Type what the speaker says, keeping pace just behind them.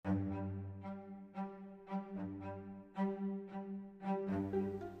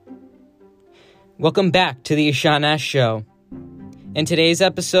Welcome back to the Ishan S. Show. In today's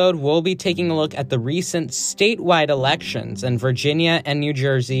episode, we'll be taking a look at the recent statewide elections in Virginia and New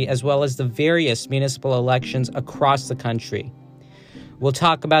Jersey, as well as the various municipal elections across the country. We'll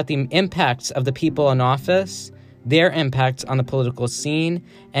talk about the impacts of the people in office, their impacts on the political scene,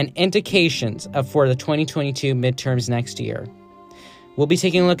 and indications for the 2022 midterms next year. We'll be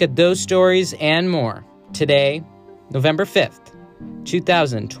taking a look at those stories and more today, November 5th,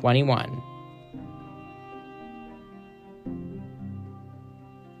 2021.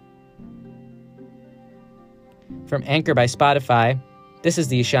 From Anchor by Spotify, this is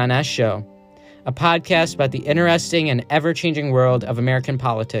the Ishan S. Show, a podcast about the interesting and ever-changing world of American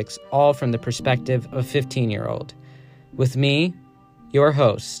politics, all from the perspective of a 15-year-old. With me, your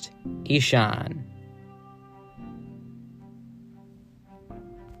host, Ishan.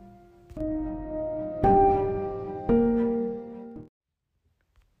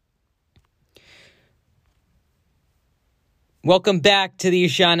 Welcome back to the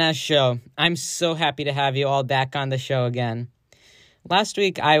Ishan S. Show. I'm so happy to have you all back on the show again. Last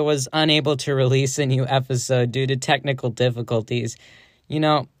week, I was unable to release a new episode due to technical difficulties.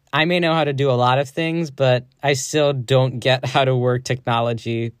 I may know how to do a lot of things, but I still don't get how to work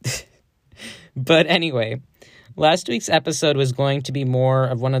technology. But anyway, last week's episode was going to be more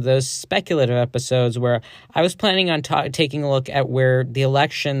of one of those speculative episodes where I was planning on taking a look at where the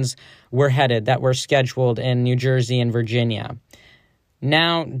elections were headed that were scheduled in New Jersey and Virginia.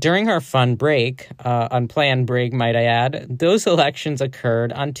 Now, during our fun break, unplanned break, might I add, those elections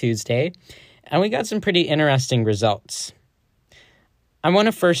occurred on Tuesday, and we got some pretty interesting results. I want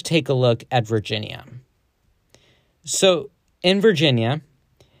to first take a look at Virginia. So, in Virginia,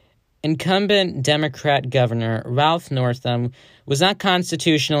 incumbent Democrat Governor Ralph Northam was not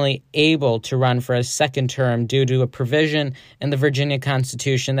constitutionally able to run for a second term due to a provision in the Virginia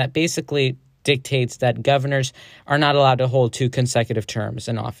Constitution that basically dictates that governors are not allowed to hold 2 consecutive terms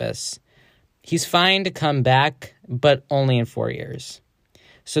in office. He's fine to come back, but only in 4 years.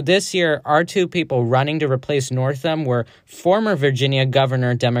 So this year, our 2 people running to replace Northam were former Virginia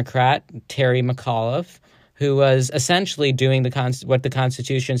Governor Democrat Terry McAuliffe, who was essentially doing what the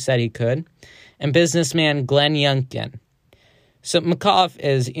Constitution said he could, and businessman Glenn Youngkin. So McAuliffe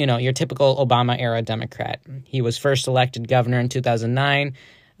is, your typical Obama-era Democrat. He was first elected governor in 2009.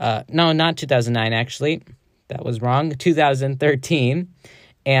 No, not 2009, actually. That was wrong. 2013.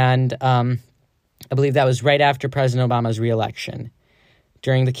 And I believe that was right after President Obama's reelection.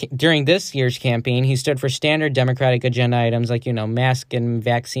 During this year's campaign, he stood for standard Democratic agenda items like, mask and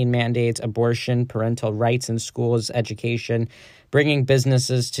vaccine mandates, abortion, parental rights in schools, education, bringing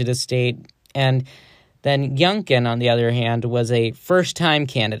businesses to the state. And then Youngkin, on the other hand, was a first-time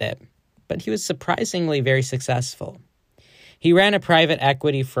candidate, but he was surprisingly very successful. He ran a private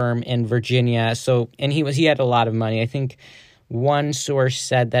equity firm in Virginia, and he had a lot of money. I think one source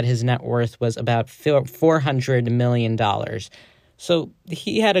said that his net worth was about $400 million. So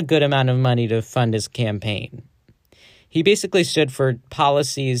he had a good amount of money to fund his campaign. He basically stood for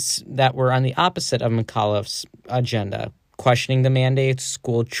policies that were on the opposite of McAuliffe's agenda, questioning the mandates,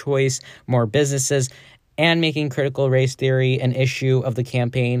 school choice, more businesses, and making critical race theory an issue of the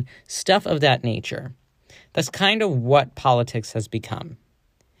campaign, stuff of that nature. That's kind of what politics has become.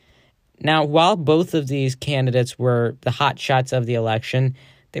 Now, while both of these candidates were the hot shots of the election,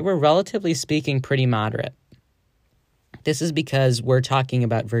 they were relatively speaking pretty moderate. This is because we're talking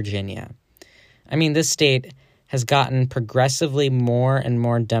about Virginia. This state has gotten progressively more and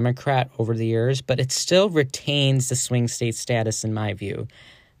more Democrat over the years, but it still retains the swing state status in my view.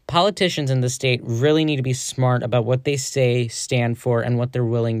 Politicians in the state really need to be smart about what they say, stand for, and what they're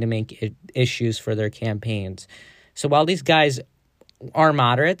willing to make issues for their campaigns. So while these guys are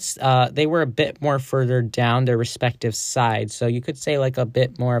moderates, they were a bit more further down their respective sides. So you could say like a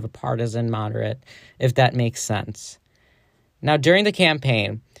bit more of a partisan moderate, if that makes sense. Now, during the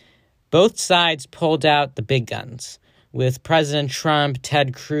campaign, both sides pulled out the big guns, with President Trump,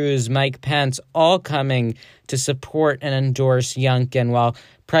 Ted Cruz, Mike Pence all coming to support and endorse Youngkin, while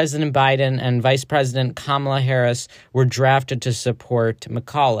President Biden and Vice President Kamala Harris were drafted to support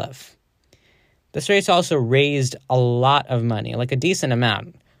McAuliffe. This race also raised a lot of money, like a decent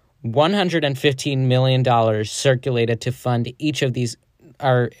amount. $115 million circulated to fund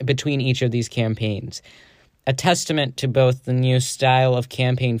between each of these campaigns. A testament to both the new style of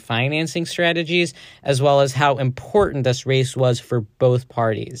campaign financing strategies as well as how important this race was for both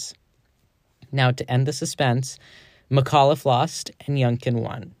parties. Now, to end the suspense, McAuliffe lost and Youngkin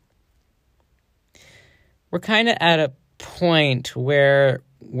won. We're kind of at a point where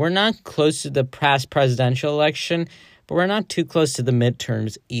we're not close to the past presidential election, but we're not too close to the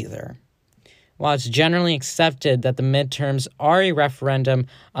midterms either. While it's generally accepted that the midterms are a referendum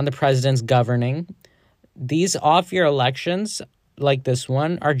on the president's governing, these off-year elections, like this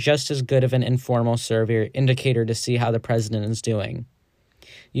one, are just as good of an informal survey or indicator to see how the president is doing.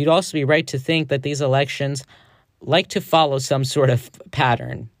 You'd also be right to think that these elections like to follow some sort of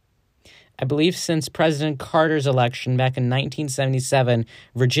pattern. I believe since President Carter's election back in 1977,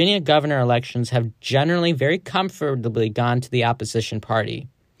 Virginia governor elections have generally very comfortably gone to the opposition party.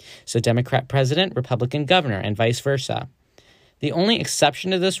 So Democrat president, Republican governor, and vice versa. The only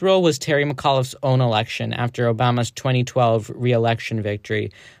exception to this rule was Terry McAuliffe's own election after Obama's 2012 re-election victory,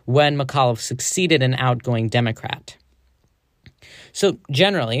 when McAuliffe succeeded an outgoing Democrat. So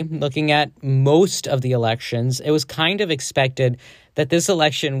generally, looking at most of the elections, it was kind of expected that this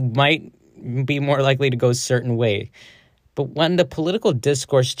election might be more likely to go a certain way. But when the political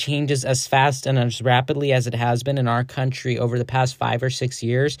discourse changes as fast and as rapidly as it has been in our country over the past 5 or 6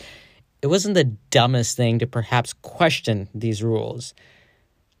 years, it wasn't the dumbest thing to perhaps question these rules.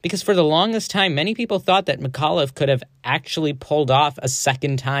 Because for the longest time, many people thought that McAuliffe could have actually pulled off a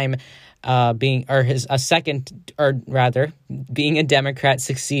second time being a Democrat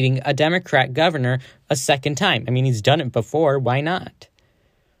succeeding a Democrat governor a second time. I mean, he's done it before. Why not?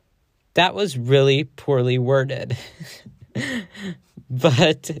 That was really poorly worded.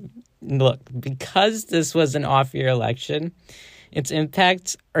 But look, because this was an off-year election, its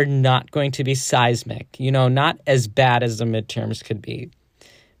impacts are not going to be seismic, not as bad as the midterms could be.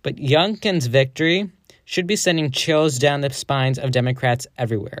 But Youngkin's victory should be sending chills down the spines of Democrats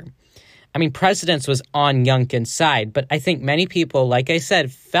everywhere. I mean, Presidents was on Youngkin's side, but I think many people, like I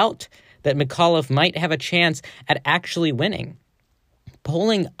said, felt that McAuliffe might have a chance at actually winning.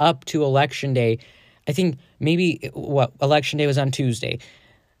 Polling up to Election Day, I think Election Day was on Tuesday.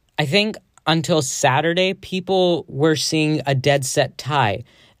 I think until Saturday, people were seeing a dead set tie.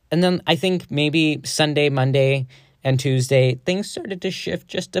 And then I think maybe Sunday, Monday, and Tuesday, things started to shift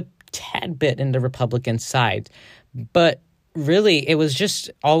just a tad bit in the Republican side. But really, it was just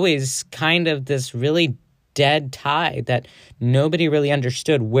always kind of this really dead tie that nobody really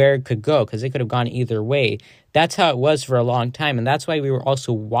understood where it could go because it could have gone either way. That's how it was for a long time, and that's why we were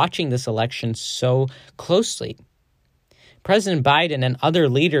also watching this election so closely. President Biden and other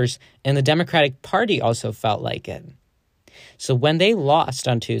leaders in the Democratic Party also felt like it. So when they lost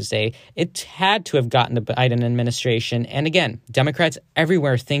on Tuesday, it had to have gotten the Biden administration, and again, Democrats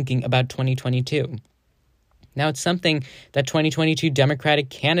everywhere thinking about 2022. Now, it's something that 2022 Democratic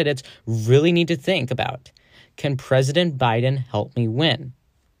candidates really need to think about. Can President Biden help me win?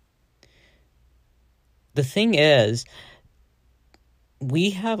 The thing is, we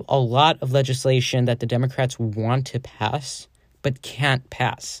have a lot of legislation that the Democrats want to pass, but can't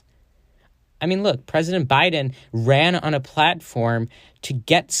pass. I mean, look, President Biden ran on a platform to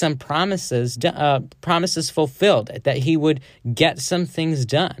get some promises fulfilled, that he would get some things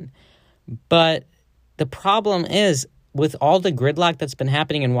done. But the problem is, with all the gridlock that's been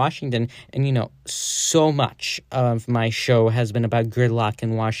happening in Washington, and so much of my show has been about gridlock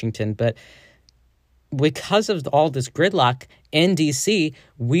in Washington, but because of all this gridlock in D.C.,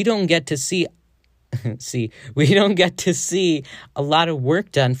 we don't get to see a lot of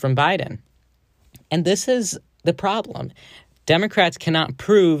work done from Biden. And this is the problem. Democrats cannot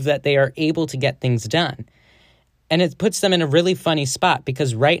prove that they are able to get things done. And it puts them in a really funny spot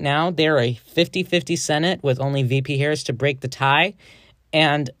because right now they're a 50-50 Senate with only VP Harris to break the tie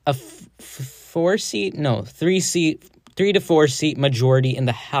and a 3 to 4 seat majority in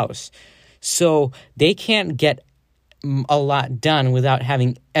the House. So they can't get a lot done without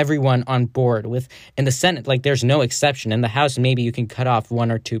having everyone on board. In the Senate, there's no exception. In the House, maybe you can cut off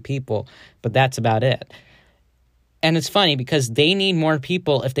 1 or 2 people, but that's about it. And it's funny because they need more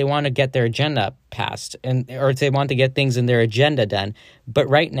people if they want to get their agenda passed or if they want to get things in their agenda done. But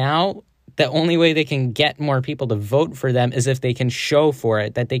right now, the only way they can get more people to vote for them is if they can show for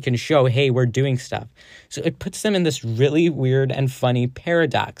it, that they can show, hey, we're doing stuff. So it puts them in this really weird and funny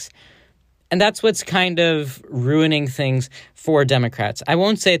paradox. And that's what's kind of ruining things for Democrats. I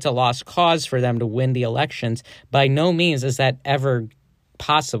won't say it's a lost cause for them to win the elections. By no means is that ever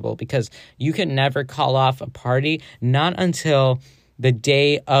possible because you can never call off a party, not until the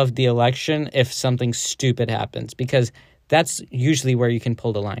day of the election if something stupid happens, because that's usually where you can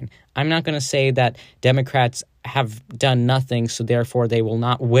pull the line. I'm not going to say that Democrats have done nothing, so therefore they will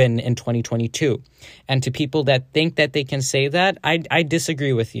not win in 2022. And to people that think that they can say that, I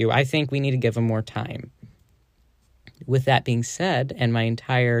disagree with you. I think we need to give them more time. With that being said, and my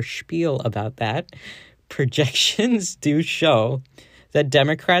entire spiel about that, projections do show that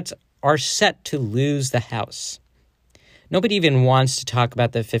Democrats are set to lose the House. Nobody even wants to talk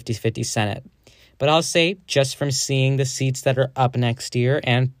about the 50-50 Senate. But I'll say, just from seeing the seats that are up next year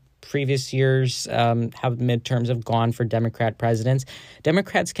and previous years, how midterms have gone for Democrat presidents,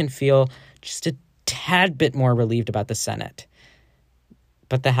 Democrats can feel just a tad bit more relieved about the Senate.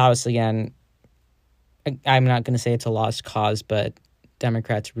 But the House, again, I'm not going to say it's a lost cause, but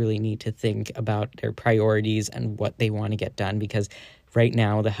Democrats really need to think about their priorities and what they want to get done, because right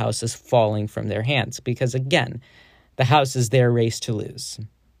now the House is falling from their hands because, again, the House is their race to lose.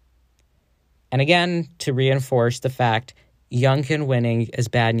 And again, to reinforce the fact, Youngkin winning is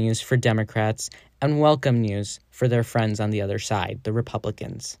bad news for Democrats and welcome news for their friends on the other side, the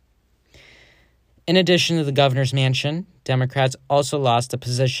Republicans. In addition to the governor's mansion, Democrats also lost the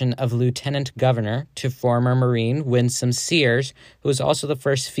position of lieutenant governor to former Marine Winsome Sears, who was also the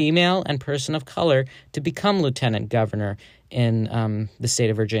first female and person of color to become lieutenant governor in the state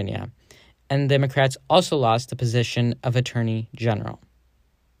of Virginia. And Democrats also lost the position of attorney general.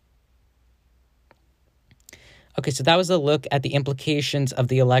 Okay, so that was a look at the implications of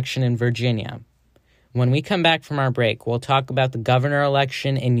the election in Virginia. When we come back from our break, we'll talk about the governor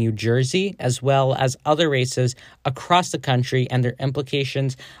election in New Jersey, as well as other races across the country and their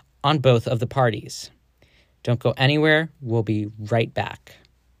implications on both of the parties. Don't go anywhere. We'll be right back.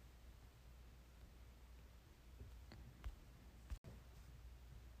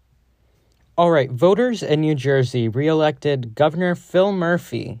 All right, voters in New Jersey re-elected Governor Phil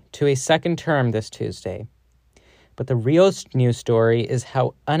Murphy to a second term this Tuesday. But the real news story is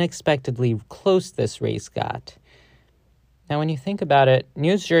how unexpectedly close this race got. Now, when you think about it,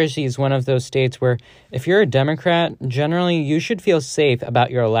 New Jersey is one of those states where if you're a Democrat, generally you should feel safe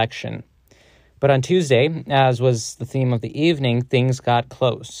about your election. But on Tuesday, as was the theme of the evening, things got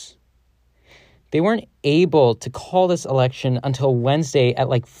close. They weren't able to call this election until Wednesday at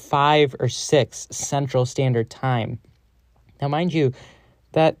like 5 or 6 Central Standard Time. Now, mind you,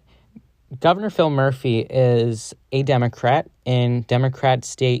 that Governor Phil Murphy is a Democrat in Democrat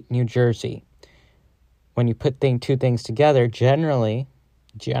state New Jersey. When you put two things together, generally,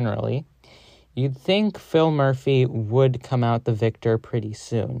 you'd think Phil Murphy would come out the victor pretty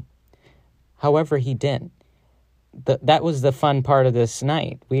soon. However, he didn't. That was the fun part of this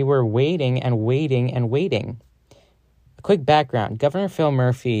night. We were waiting and waiting and waiting. A quick background. Governor Phil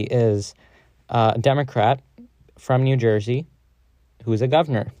Murphy is a Democrat from New Jersey who is a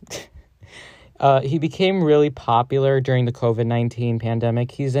governor. He became really popular during the COVID-19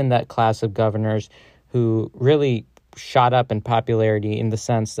 pandemic. He's in that class of governors who really shot up in popularity in the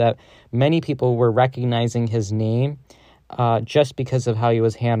sense that many people were recognizing his name just because of how he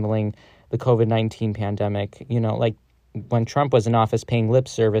was handling the COVID-19 pandemic. You know, like when Trump was in office paying lip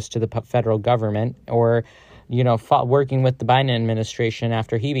service to the federal government, or, you know, working with the Biden administration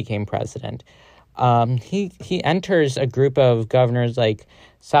after he became president. He enters a group of governors like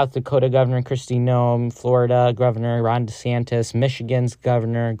South Dakota Governor Kristi Noem, Florida Governor Ron DeSantis, Michigan's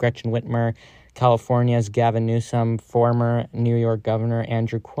Governor Gretchen Whitmer, California's Gavin Newsom, former New York Governor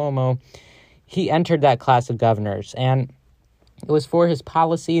Andrew Cuomo. He entered that class of governors, and it was for his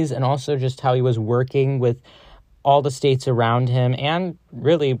policies and also just how he was working with all the states around him and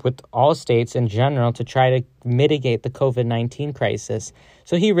really with all states in general to try to mitigate the COVID-19 crisis.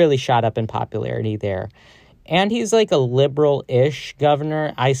 So he really shot up in popularity there. And he's like a liberal-ish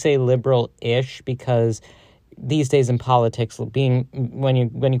governor. I say liberal-ish because these days in politics, when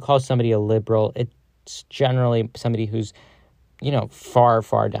you call somebody a liberal, it's generally somebody who's, you know, far,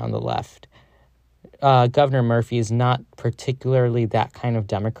 far down the left. Governor Murphy is not particularly that kind of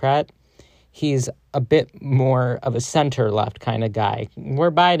Democrat. He's a bit more of a center-left kind of guy,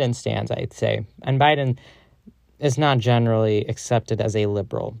 where Biden stands, I'd say. And Biden is not generally accepted as a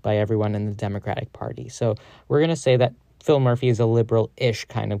liberal by everyone in the Democratic Party. So we're going to say that Phil Murphy is a liberal-ish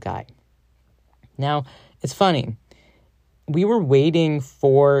kind of guy. Now, it's funny. We were waiting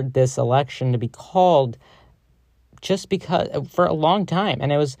for this election to be called just because for a long time.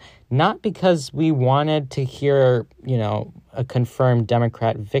 And it was not because we wanted to hear, you know, a confirmed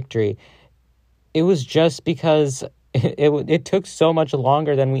Democrat victory. It was just because it took so much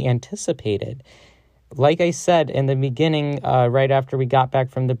longer than we anticipated. Like I said in the beginning, right after we got back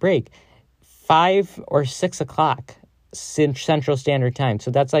from the break, 5 or 6 o'clock Central Standard Time.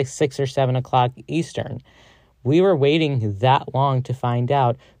 So that's like 6 or 7 o'clock Eastern. We were waiting that long to find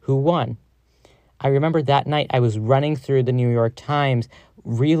out who won. I remember that night I was running through the New York Times,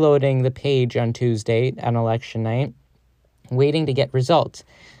 reloading the page on Tuesday, on election night, waiting to get results.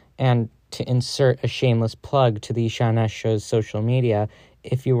 And to insert a shameless plug to the Sean S. Show's social media,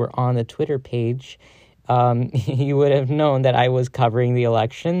 if you were on the Twitter page, you would have known that I was covering the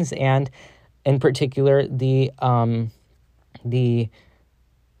elections, and in particular the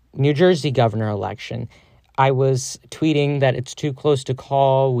New Jersey governor election. I was tweeting that it's too close to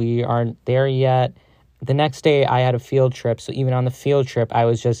call. We aren't there yet. The next day, I had a field trip. So even on the field trip, I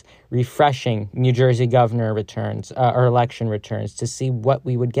was just refreshing New Jersey governor returns or election returns to see what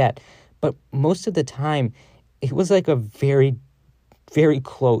we would get. But most of the time, it was like a very, very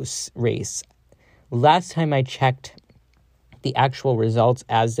close race. Last time I checked the actual results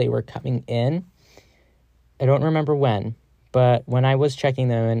as they were coming in, I don't remember when, but when I was checking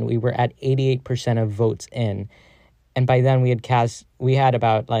them in, we were at 88% of votes in. And by then we had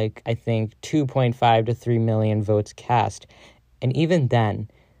about like, I think 2.5 to 3 million votes cast. And even then,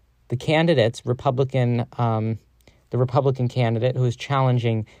 the candidates, the Republican candidate who was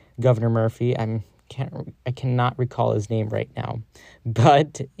challenging Governor Murphy, I cannot recall his name right now,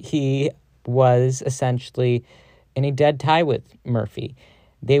 but he was essentially in a dead tie with Murphy.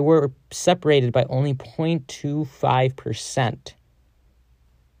 They were separated by only 0.25%.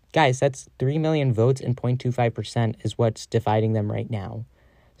 Guys, that's 3 million votes, and 0.25% is what's dividing them right now.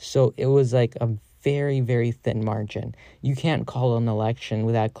 So it was like a very, very thin margin. You can't call an election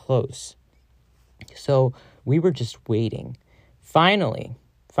with that close. So we were just waiting. Finally,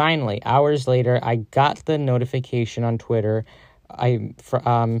 hours later, I got the notification on Twitter from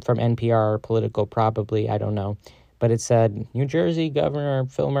NPR or Political, probably, I don't know. But it said, New Jersey Governor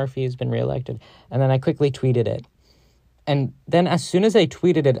Phil Murphy has been reelected. And then I quickly tweeted it. And then as soon as I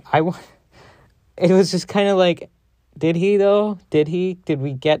tweeted it, it was just kind of like, did he though? Did we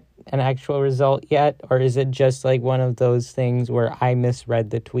get an actual result yet? Or is it just like one of those things where I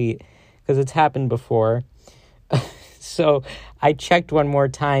misread the tweet? Because it's happened before. So I checked one more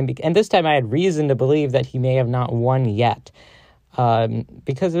time. And this time I had reason to believe that he may have not won yet.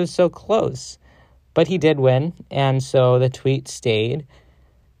 Because it was so close. But he did win. And so the tweet stayed.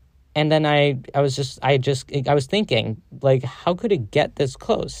 And then I was thinking, like, how could it get this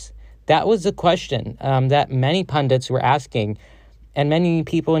close? That was the question that many pundits were asking, and many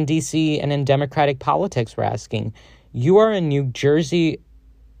people in D.C. and in Democratic politics were asking. You are in New Jersey,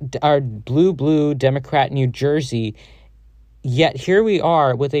 our blue Democrat New Jersey, yet here we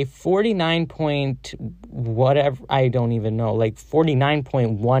are with a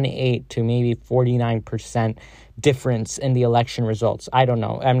 49.18 to maybe 49% difference in the election results. I don't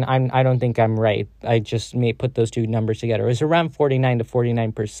know. I don't think I'm right. I just may put those two numbers together. It was around 49 to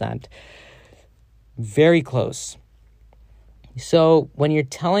 49%. Very close. So when you're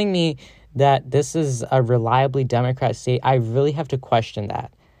telling me that this is a reliably Democrat state, I really have to question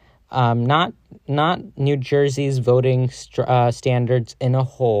that. Not New Jersey's voting standards in a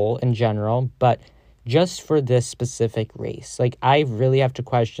whole, in general, but just for this specific race. Like, I really have to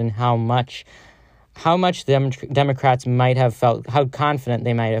question how much Democrats might have felt, how confident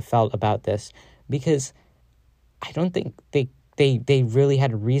they might have felt about this, because I don't think they really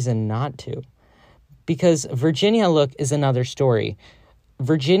had a reason not to. Because Virginia, look, is another story.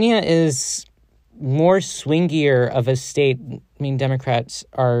 Virginia is more swingier of a state. I mean, Democrats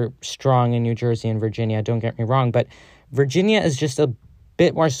are strong in New Jersey and Virginia, don't get me wrong, but Virginia is just a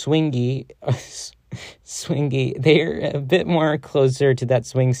bit more swingy. They're a bit more closer to that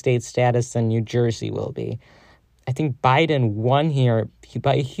swing state status than New Jersey will be. I think Biden won here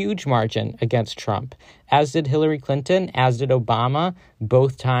by a huge margin against Trump, as did Hillary Clinton, as did Obama,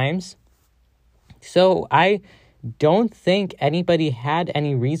 both times. So I don't think anybody had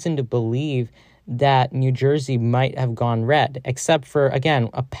any reason to believe that New Jersey might have gone red, except for, again,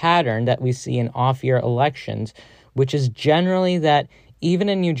 a pattern that we see in off-year elections, which is generally that even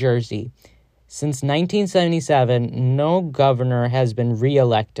in New Jersey, since 1977, no governor has been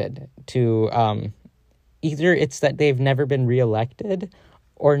reelected to either it's that they've never been reelected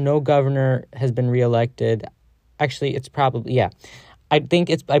or no governor has been reelected. Actually, it's probably, yeah. I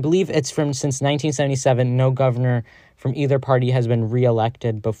believe it's since 1977, no governor from either party has been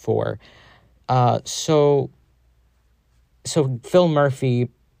reelected before. So Phil Murphy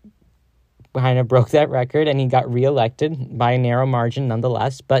kind of broke that record, and he got reelected by a narrow margin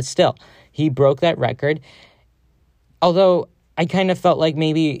nonetheless, but still, he broke that record. Although I kind of felt like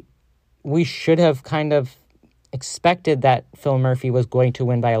maybe we should have kind of expected that Phil Murphy was going to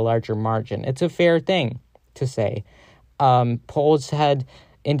win by a larger margin. It's a fair thing to say. Polls had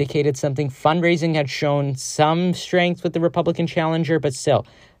indicated something. Fundraising had shown some strength with the Republican challenger, but still,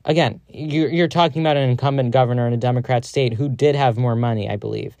 again, you're talking about an incumbent governor in a Democrat state who did have more money, I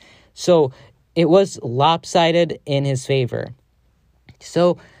believe. So it was lopsided in his favor.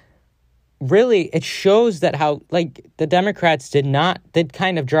 So really, it shows that how, like, the Democrats did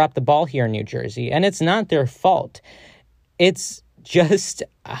kind of drop the ball here in New Jersey, and it's not their fault. It's just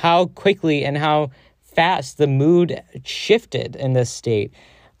how quickly and how fast the mood shifted in this state.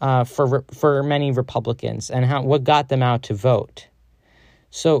 for many Republicans and what got them out to vote.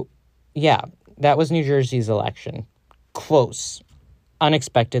 So, yeah, that was New Jersey's election. Close.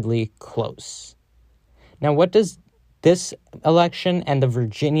 Unexpectedly close. Now, what does this election and the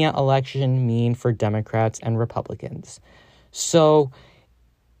Virginia election mean for Democrats and Republicans? So,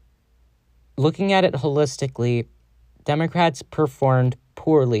 looking at it holistically, Democrats performed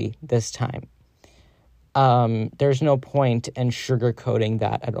poorly this time. There's no point in sugarcoating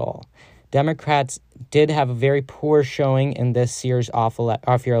that at all. Democrats did have a very poor showing in this year's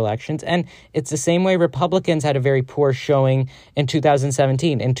off-year elections, and it's the same way Republicans had a very poor showing in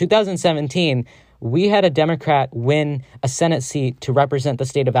 2017. In 2017, we had a Democrat win a Senate seat to represent the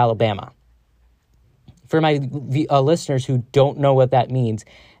state of Alabama. For my listeners who don't know what that means,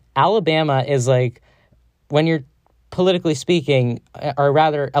 Alabama is like, when you're politically speaking, or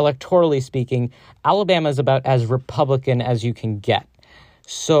rather electorally speaking, Alabama is about as Republican as you can get.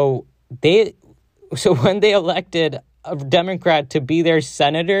 So when they elected a Democrat to be their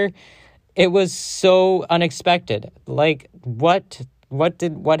senator, it was so unexpected. Like, what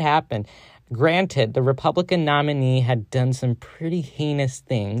happened? Granted, the Republican nominee had done some pretty heinous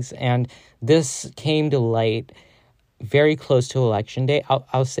things, and this came to light very close to Election Day.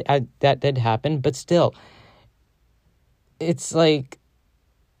 I'll say that did happen, but still, it's like,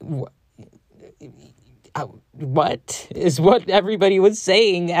 what is what everybody was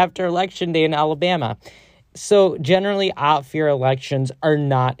saying after Election Day in Alabama? So generally, off-year elections are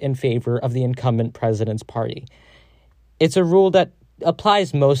not in favor of the incumbent president's party. It's a rule that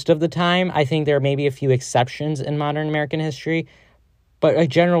applies most of the time. I think there may be a few exceptions in modern American history, but a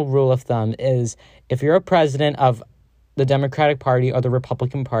general rule of thumb is if you're a president of the Democratic Party or the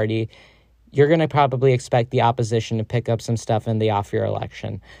Republican Party, you're going to probably expect the opposition to pick up some stuff in the off-year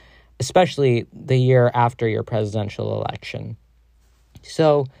election, especially the year after your presidential election.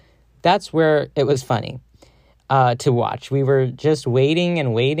 So that's where it was funny to watch. We were just waiting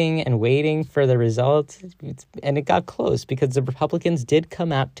and waiting and waiting for the results, and it got close because the Republicans did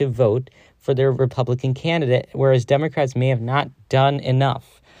come out to vote for their Republican candidate, whereas Democrats may have not done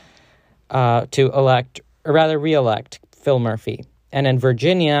enough to re-elect Phil Murphy. And in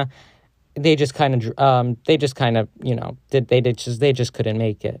Virginia, they just kind of they just couldn't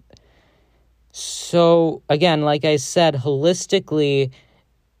make it. So again, like I said, holistically,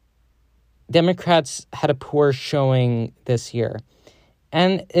 Democrats had a poor showing this year.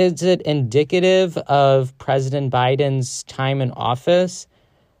 And is it indicative of President Biden's time in office?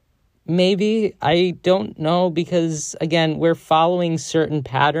 Maybe. I don't know, because, again, we're following certain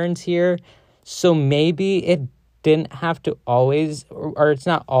patterns here. So maybe it didn't have to always, or it's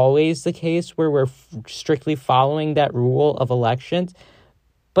not always the case where we're strictly following that rule of elections.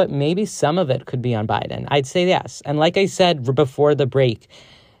 But maybe some of it could be on Biden. I'd say yes. And like I said before the break,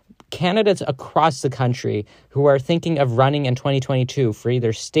 candidates across the country who are thinking of running in 2022 for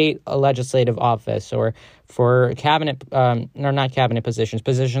either state legislative office or for cabinet, or not cabinet positions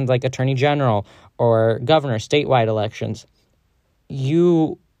like attorney general or governor, statewide elections,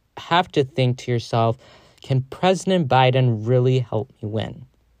 you have to think to yourself, can President Biden really help me win?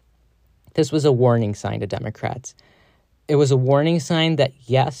 This was a warning sign to Democrats. It was a warning sign that,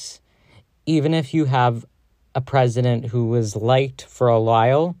 yes, even if you have a president who was liked for a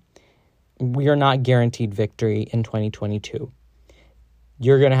while, we are not guaranteed victory in 2022.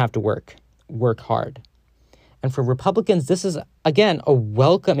 You're going to have to work hard. And for Republicans, this is, again, a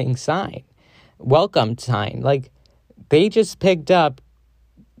welcome sign. Like, they just picked up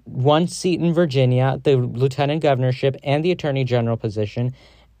one seat in Virginia, the lieutenant governorship and the attorney general position,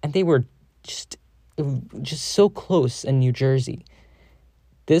 and they were just so close in New Jersey.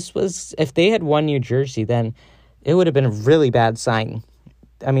 This was, if they had won New Jersey, then it would have been a really bad sign.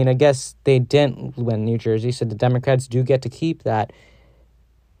 I mean, I guess they didn't win New Jersey, so the Democrats do get to keep that.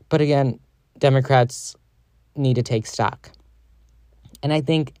 But again, Democrats need to take stock. And I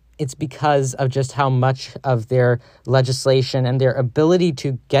think it's because of just how much of their legislation and their ability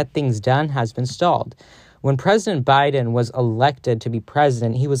to get things done has been stalled. When President Biden was elected to be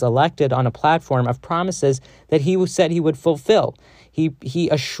president, he was elected on a platform of promises that he said he would fulfill. He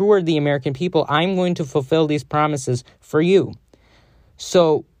assured the American people, I'm going to fulfill these promises for you.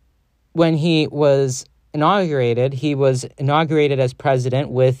 So when he was inaugurated as president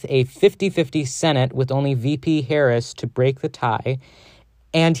with a 50-50 Senate with only VP Harris to break the tie.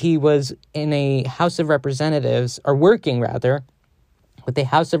 And he was in a House of Representatives, or working rather, with a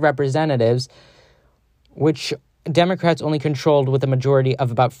House of Representatives, which Democrats only controlled with a majority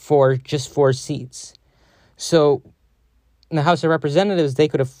of about four seats. So in the House of Representatives, they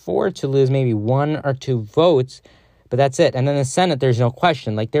could afford to lose maybe one or two votes, But that's it. And then the Senate, there's no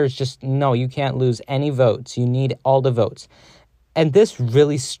question. Like, there's just, no, you can't lose any votes. You need all the votes. And this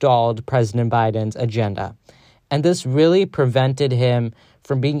really stalled President Biden's agenda. And this really prevented him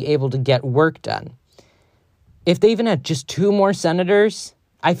from being able to get work done. If they even had just 2 more senators,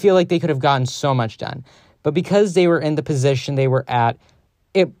 I feel like they could have gotten so much done. But because they were in the position they were at,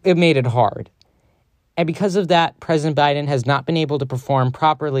 it made it hard. And because of that, President Biden has not been able to perform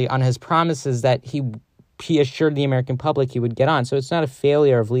properly on his promises that he assured the American public he would get on. So it's not a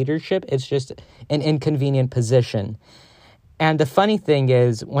failure of leadership. It's just an inconvenient position. And the funny thing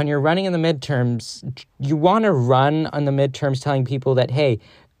is, when you're running in the midterms, you want to run on the midterms telling people that, hey,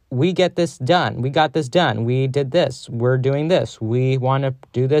 we get this done. We got this done. We did this. We're doing this. We want to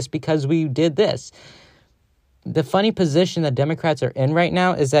do this because we did this. The funny position that Democrats are in right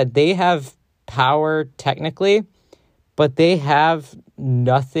now is that they have power technically, but they have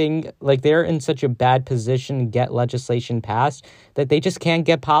nothing. Like, they're in such a bad position to get legislation passed that they just can't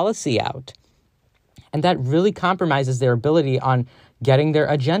get policy out. And that really compromises their ability on getting their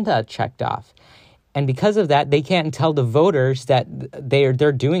agenda checked off. And because of that, they can't tell the voters that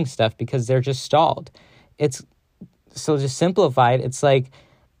they're doing stuff because they're just stalled. It's so, just simplified, it's like,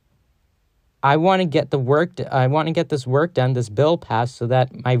 I want to get this work done, this bill passed, so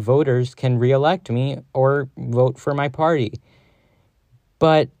that my voters can reelect me or vote for my party.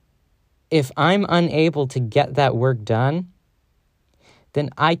 But if I'm unable to get that work done, then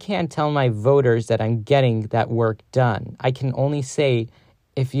I can't tell my voters that I'm getting that work done. I can only say,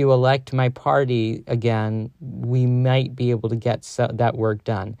 if you elect my party again, we might be able to get that work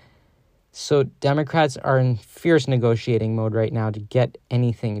done. So Democrats are in fierce negotiating mode right now to get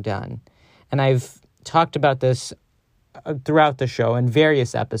anything done. And I've talked about this throughout the show in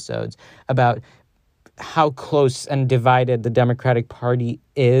various episodes about how close and divided the Democratic Party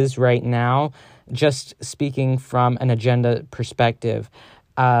is right now, just speaking from an agenda perspective.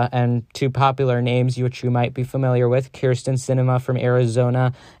 And 2 popular names which you might be familiar with, Kyrsten Sinema from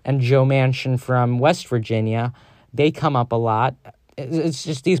Arizona and Joe Manchin from West Virginia, they come up a lot. It's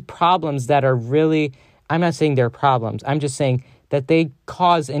just these problems that are really, I'm not saying they're problems, I'm just saying that they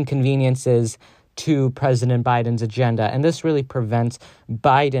cause inconveniences to President Biden's agenda. And this really prevents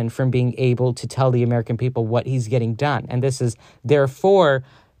Biden from being able to tell the American people what he's getting done. And this is therefore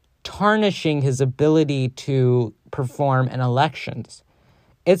tarnishing his ability to perform in elections.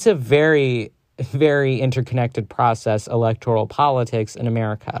 It's a very, very interconnected process, electoral politics in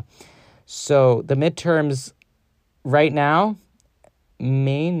America. So the midterms right now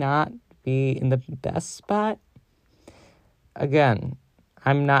may not be in the best spot. Again,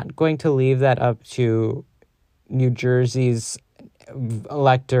 I'm not going to leave that up to New Jersey's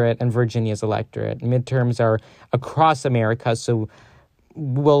electorate and Virginia's electorate. Midterms are across America, so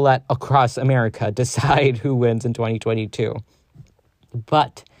we'll let across America decide who wins in 2022.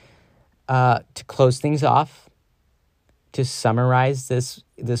 But to close things off, to summarize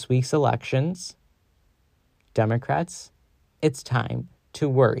this week's elections, Democrats, it's time to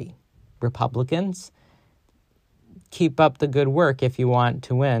worry. Republicans, keep up the good work if you want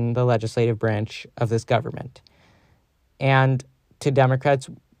to win the legislative branch of this government. And to Democrats,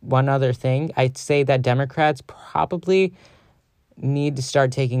 one other thing, I'd say that Democrats probably need to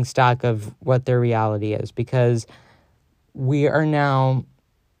start taking stock of what their reality is, because we are now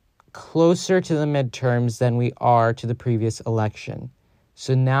closer to the midterms than we are to the previous election.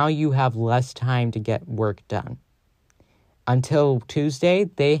 So now you have less time to get work done. Until Tuesday,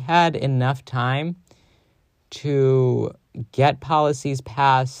 they had enough time to get policies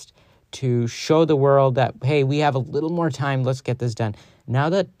passed, to show the world that, hey, we have a little more time, let's get this done. Now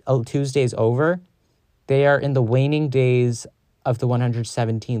that Tuesday's over, they are in the waning days of the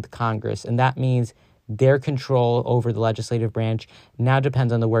 117th Congress, and that means their control over the legislative branch now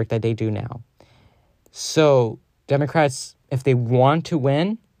depends on the work that they do now. So Democrats, if they want to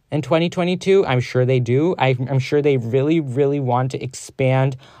win in 2022, I'm sure they do. I'm sure they really, really want to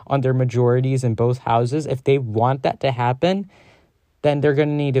expand on their majorities in both houses. If they want that to happen, then they're going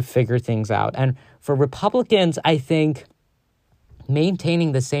to need to figure things out. And for Republicans, I think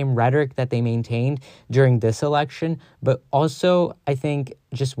maintaining the same rhetoric that they maintained during this election, but also I think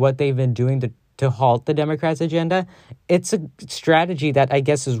just what they've been doing to halt the Democrats' agenda, it's a strategy that I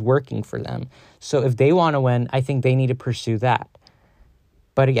guess is working for them. So if they want to win, I think they need to pursue that.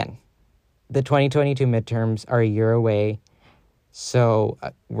 But again, the 2022 midterms are a year away, so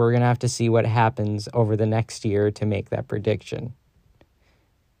we're going to have to see what happens over the next year to make that prediction.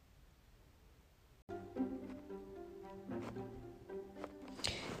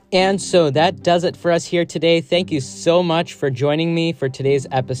 And so that does it for us here today. Thank you so much for joining me for today's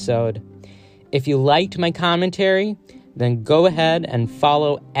episode. If you liked my commentary, then go ahead and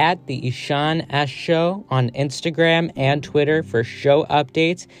follow at the Ishan S. Show on Instagram and Twitter for show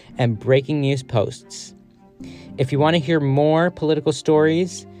updates and breaking news posts. If you want to hear more political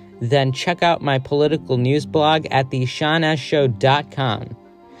stories, then check out my political news blog at theishanshow.com.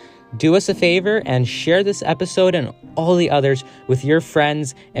 Do us a favor and share this episode and all the others with your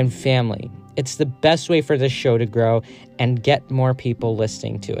friends and family. It's the best way for this show to grow and get more people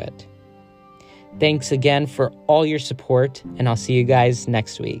listening to it. Thanks again for all your support, and I'll see you guys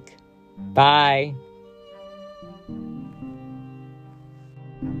next week. Bye.